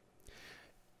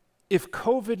 If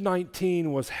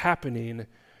COVID-19 was happening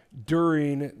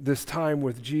during this time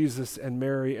with Jesus and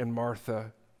Mary and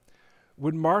Martha,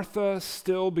 would Martha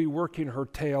still be working her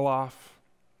tail off?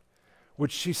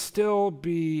 Would she still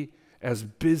be as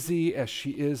busy as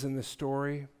she is in this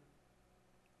story?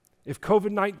 If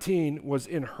COVID-19 was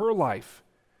in her life,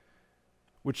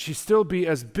 would she still be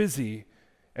as busy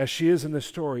as she is in this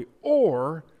story?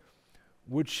 Or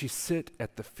would she sit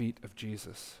at the feet of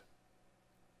Jesus?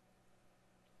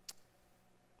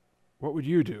 What would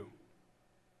you do?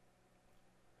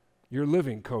 You're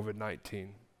living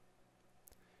COVID-19.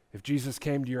 If Jesus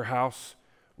came to your house,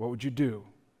 what would you do?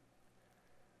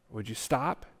 Would you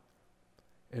stop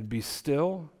and be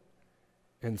still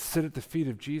and sit at the feet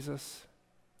of Jesus?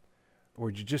 Or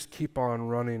would you just keep on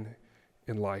running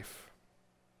in life?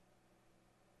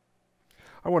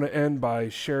 I want to end by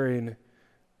sharing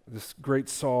this great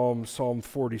psalm, Psalm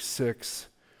 46.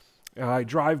 I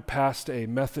drive past a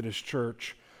Methodist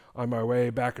church on my way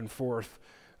back and forth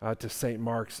to St.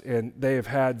 Mark's, and they have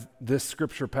had this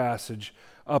scripture passage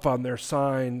up on their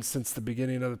sign since the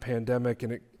beginning of the pandemic,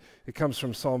 and it comes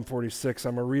from Psalm 46.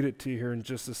 I'm going to read it to you here in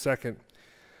just a second.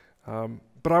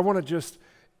 But I want to just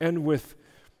end with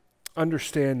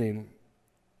understanding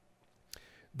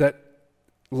that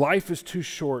life is too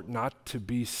short not to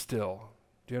be still.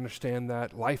 Do you understand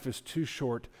that? Life is too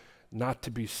short not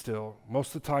to be still.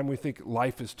 Most of the time we think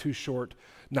life is too short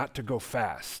not to go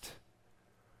fast.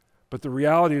 But the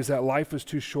reality is that life is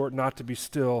too short not to be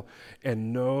still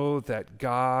and know that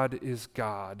God is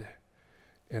God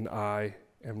and I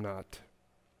am not.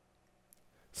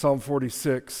 Psalm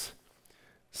 46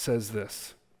 says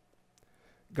this,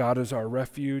 "God is our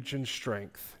refuge and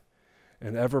strength,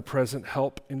 an ever-present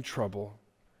help in trouble.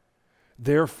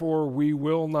 Therefore we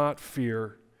will not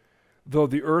fear, though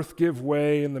the earth give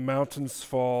way and the mountains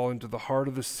fall into the heart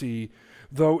of the sea,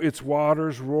 though its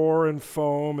waters roar and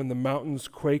foam and the mountains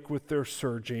quake with their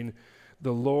surging.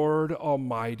 The Lord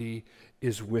Almighty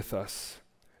is with us.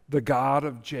 The God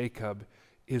of Jacob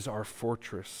is our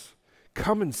fortress.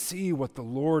 Come and see what the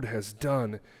Lord has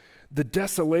done, the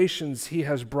desolations he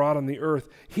has brought on the earth.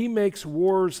 He makes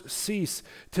wars cease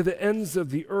to the ends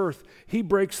of the earth. He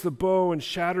breaks the bow and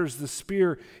shatters the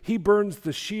spear. He burns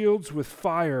the shields with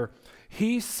fire.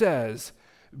 He says,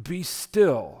 'Be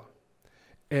still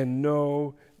and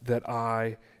know that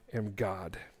I am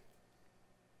God.'"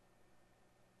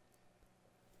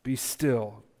 Be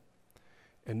still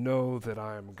and know that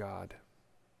I am God.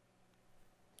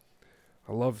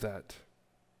 I love that.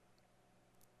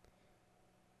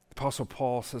 Apostle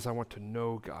Paul says, I want to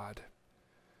know God.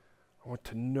 I want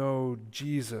to know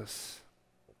Jesus.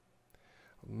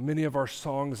 Many of our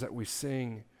songs that we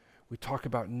sing, we talk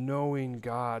about knowing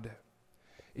God.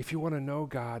 If you want to know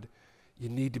God, you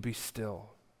need to be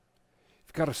still.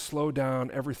 You've got to slow down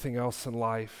everything else in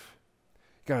life.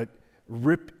 You've got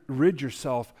to rid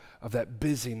yourself of that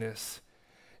busyness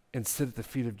and sit at the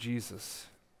feet of Jesus.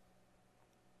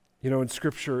 You know, in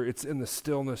Scripture, it's in the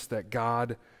stillness that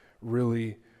God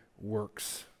really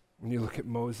works. When you look at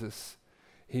Moses,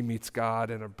 he meets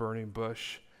God in a burning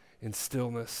bush, in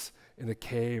stillness, in a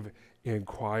cave, in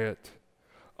quiet.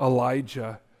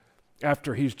 Elijah,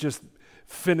 after he's just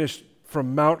finished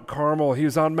from Mount Carmel,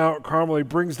 he's on Mount Carmel, he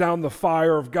brings down the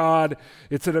fire of God.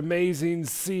 It's an amazing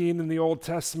scene in the Old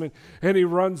Testament, and he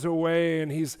runs away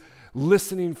and he's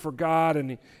listening for God,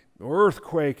 and an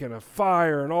earthquake and a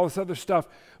fire and all this other stuff,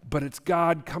 but it's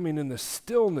God coming in the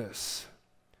stillness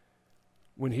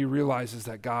when he realizes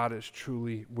that God is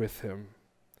truly with him.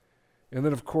 And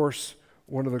then, of course,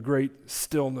 one of the great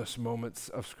stillness moments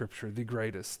of Scripture, the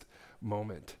greatest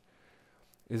moment,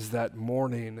 is that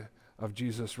morning of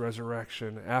Jesus'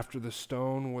 resurrection. After the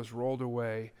stone was rolled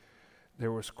away,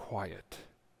 there was quiet.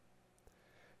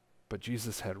 But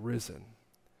Jesus had risen.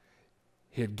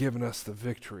 He had given us the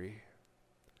victory.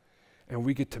 And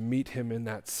we get to meet him in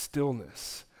that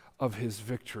stillness of his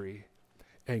victory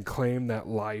and claim that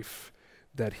life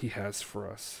that he has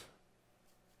for us.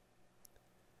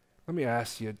 Let me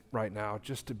ask you right now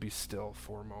just to be still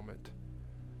for a moment.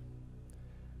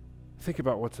 Think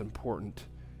about what's important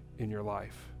in your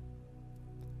life.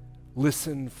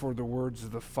 Listen for the words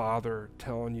of the Father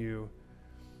telling you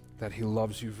that he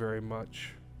loves you very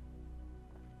much.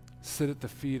 Sit at the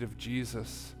feet of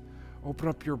Jesus. Open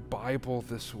up your Bible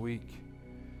this week.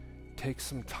 Take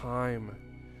some time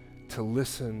to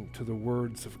listen to the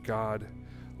words of God.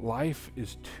 Life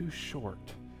is too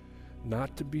short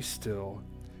not to be still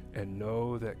and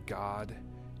know that God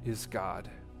is God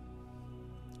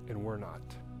and we're not.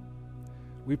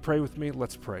 Will you pray with me?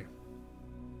 Let's pray.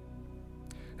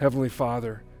 Heavenly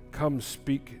Father, come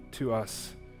speak to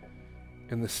us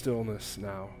in the stillness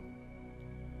now.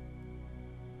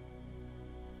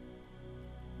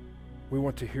 We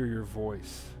want to hear your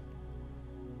voice.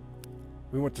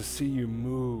 We want to see you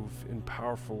move in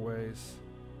powerful ways.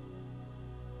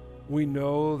 We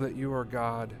know that you are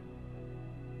God,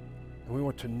 and we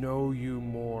want to know you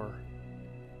more.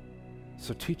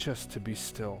 So teach us to be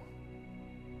still.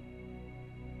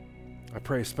 I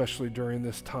pray especially during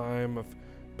this time of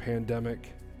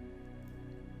pandemic,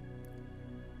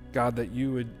 God, that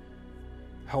you would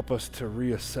help us to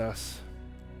reassess,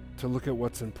 to look at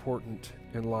what's important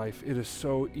in life. It is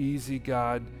so easy,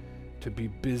 God, to be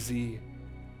busy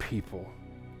people.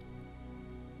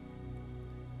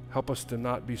 Help us to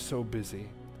not be so busy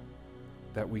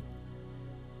that we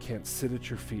can't sit at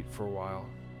your feet for a while,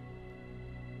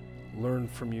 learn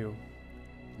from you,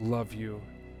 love you,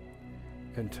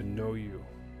 and to know you.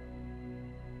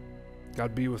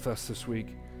 God, be with us this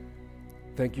week.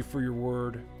 Thank you for your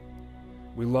word.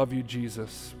 We love you,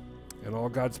 Jesus. And all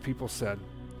God's people said,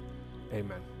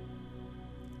 amen.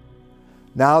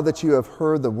 Now that you have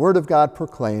heard the word of God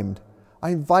proclaimed, I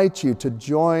invite you to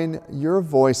join your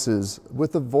voices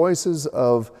with the voices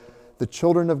of the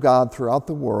children of God throughout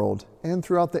the world and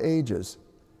throughout the ages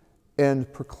in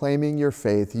proclaiming your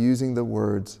faith using the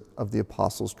words of the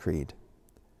Apostles' Creed.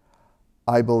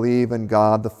 I believe in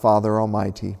God the Father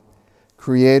Almighty,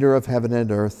 creator of heaven and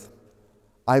earth.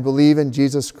 I believe in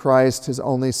Jesus Christ, his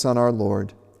only Son, our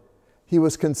Lord. He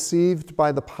was conceived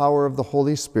by the power of the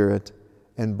Holy Spirit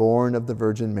and born of the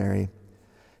Virgin Mary.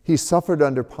 He suffered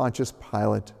under Pontius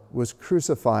Pilate, was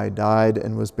crucified, died,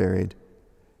 and was buried.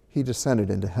 He descended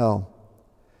into hell.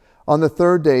 On the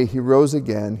third day he rose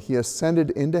again. He ascended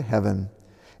into heaven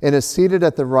and is seated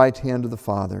at the right hand of the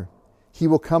Father. He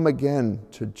will come again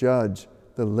to judge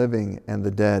the living and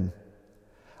the dead.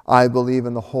 I believe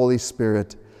in the Holy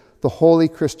Spirit, the holy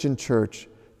Christian church,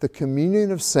 the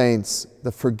communion of saints,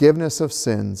 the forgiveness of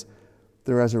sins,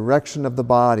 the resurrection of the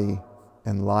body,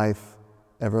 and life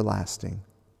everlasting.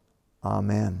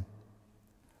 Amen.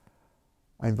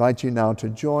 I invite you now to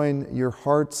join your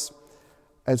hearts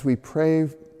as we pray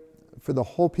for the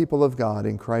whole people of God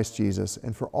in Christ Jesus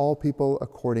and for all people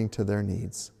according to their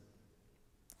needs.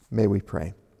 May we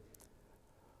pray.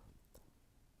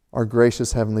 Our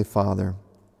gracious Heavenly Father,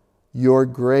 your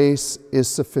grace is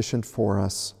sufficient for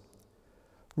us.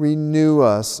 Renew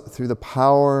us through the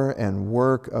power and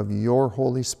work of your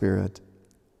Holy Spirit.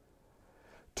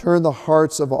 Turn the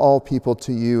hearts of all people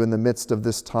to you in the midst of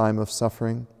this time of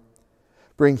suffering.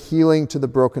 Bring healing to the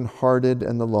brokenhearted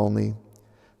and the lonely.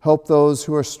 Help those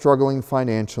who are struggling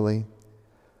financially.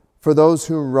 For those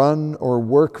who run or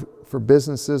work for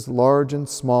businesses large and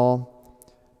small,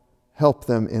 help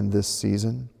them in this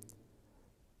season.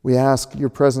 We ask your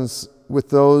presence with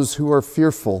those who are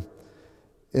fearful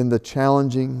in the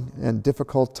challenging and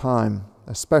difficult time,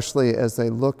 especially as they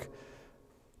look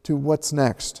to what's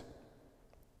next,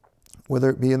 whether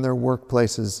it be in their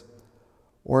workplaces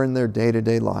or in their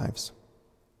day-to-day lives.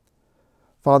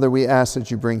 Father, we ask that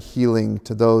you bring healing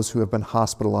to those who have been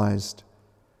hospitalized,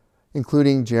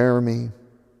 including Jeremy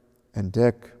and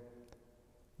Dick,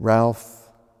 Ralph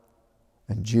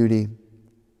and Judy,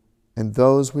 and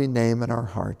those we name in our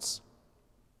hearts.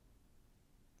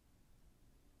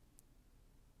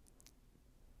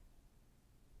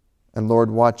 And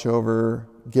Lord, watch over,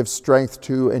 give strength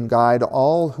to, and guide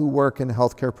all who work in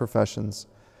healthcare professions.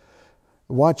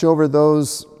 Watch over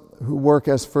those who work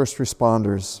as first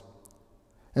responders.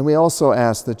 And we also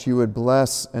ask that you would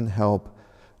bless and help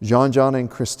John and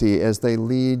Christy as they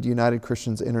lead United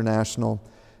Christians International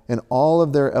and all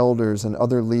of their elders and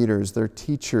other leaders, their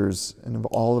teachers, and of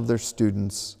all of their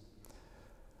students.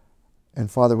 And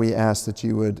Father, we ask that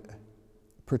you would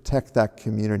protect that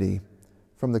community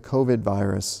from the COVID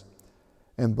virus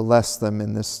and bless them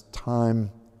in this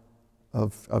time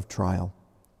of trial.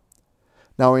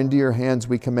 Now into your hands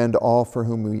we commend all for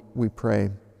whom we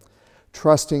pray,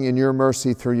 trusting in your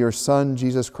mercy through your Son,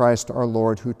 Jesus Christ our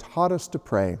Lord, who taught us to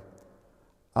pray,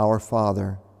 Our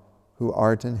Father, who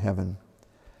art in heaven,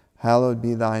 hallowed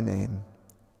be thy name.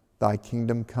 Thy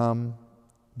kingdom come,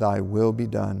 thy will be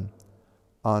done,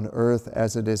 on earth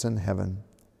as it is in heaven.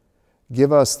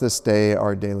 Give us this day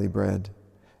our daily bread,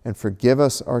 and forgive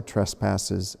us our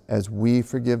trespasses, as we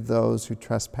forgive those who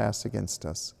trespass against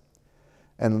us.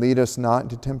 And lead us not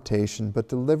into temptation, but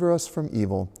deliver us from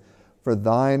evil. For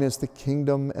thine is the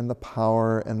kingdom and the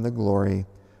power and the glory,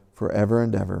 forever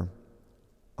and ever.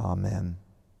 Amen.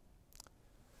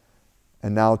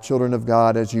 And now, children of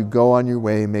God, as you go on your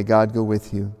way, may God go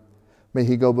with you. May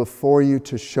he go before you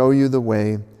to show you the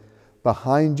way,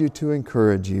 behind you to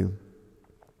encourage you,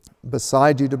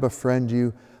 beside you to befriend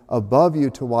you, above you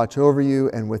to watch over you,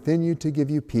 and within you to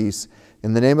give you peace.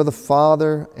 In the name of the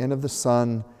Father, and of the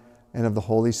Son, and of the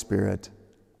Holy Spirit.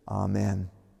 Amen.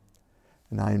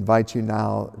 And I invite you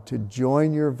now to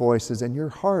join your voices and your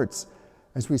hearts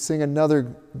as we sing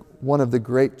another one of the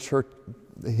great church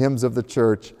hymns of the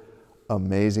church,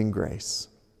 Amazing Grace.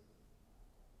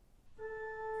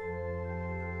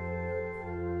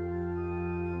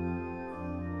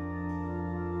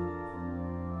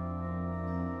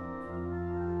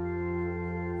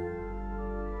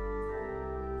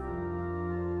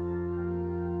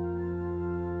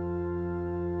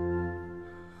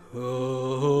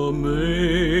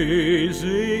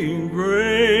 Amazing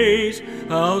grace,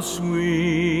 how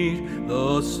sweet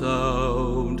the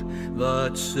sound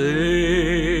that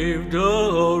saved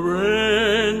a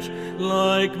wretch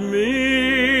like me.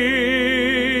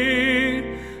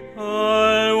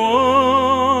 I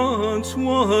once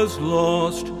was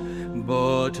lost,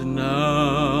 but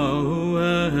now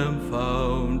am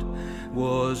found,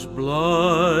 was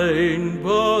blind,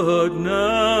 but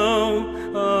now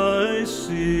I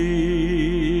see.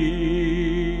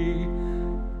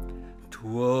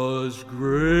 'Twas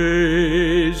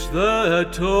grace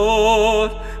that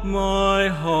taught my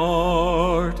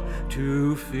heart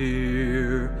to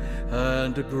fear,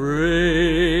 and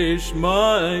grace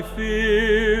my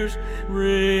fears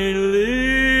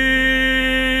relieved.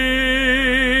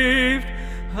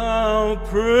 How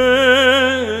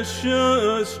precious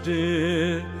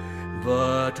did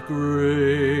that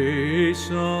grace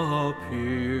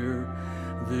appear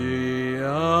the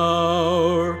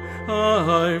hour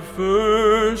I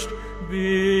first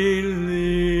believed.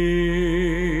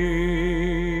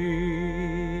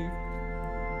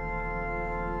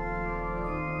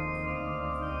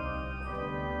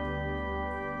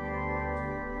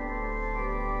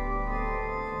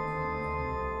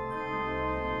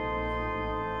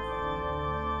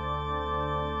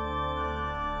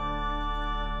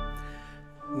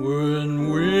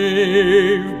 When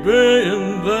we've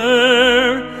been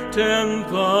there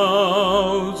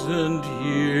 10,000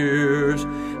 years,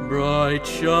 bright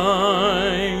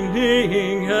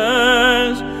shining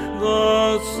as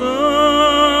the sun,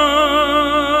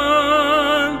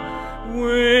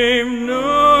 we've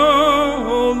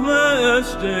no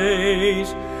less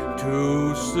days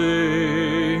to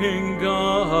sing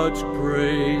God's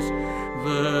praise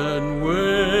than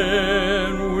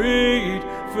when we'd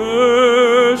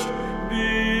first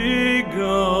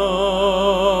begun.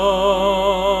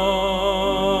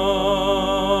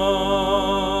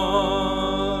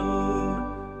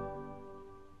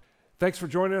 Thanks for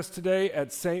joining us today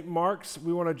at St. Mark's.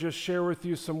 We want to just share with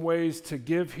you some ways to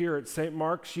give here at St.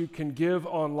 Mark's. You can give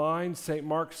online,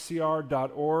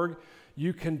 stmarkscr.org.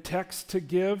 You can text to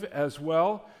give as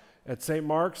well at St.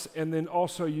 Mark's, and then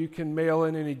also you can mail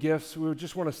in any gifts. We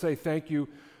just want to say thank you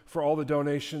for all the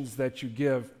donations that you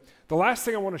give. The last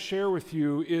thing I want to share with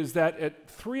you is that at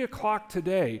 3 o'clock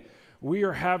today, we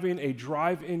are having a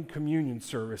drive-in communion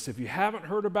service. If you haven't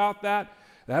heard about that,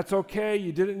 that's okay.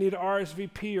 You didn't need an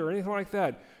RSVP or anything like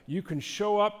that. You can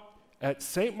show up at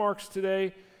St. Mark's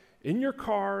today in your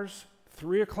cars,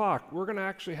 3 o'clock. We're going to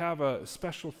actually have a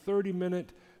special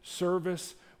 30-minute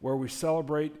service where we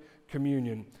celebrate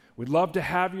communion. We'd love to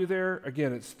have you there.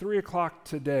 Again, it's 3 o'clock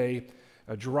today,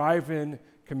 a drive-in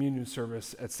communion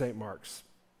service at St. Mark's.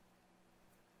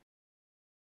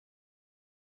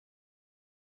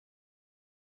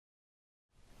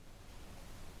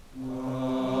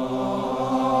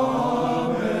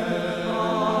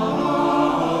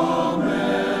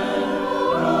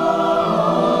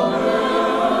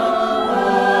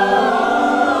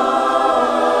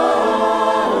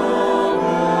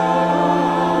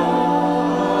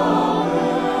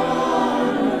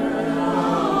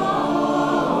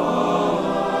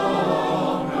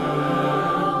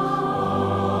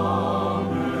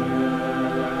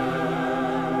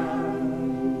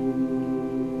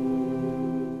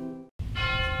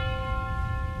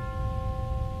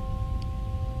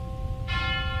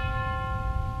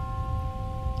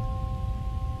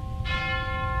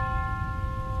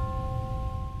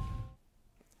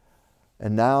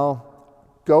 And now,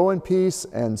 go in peace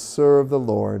and serve the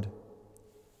Lord.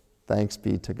 Thanks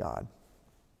be to God.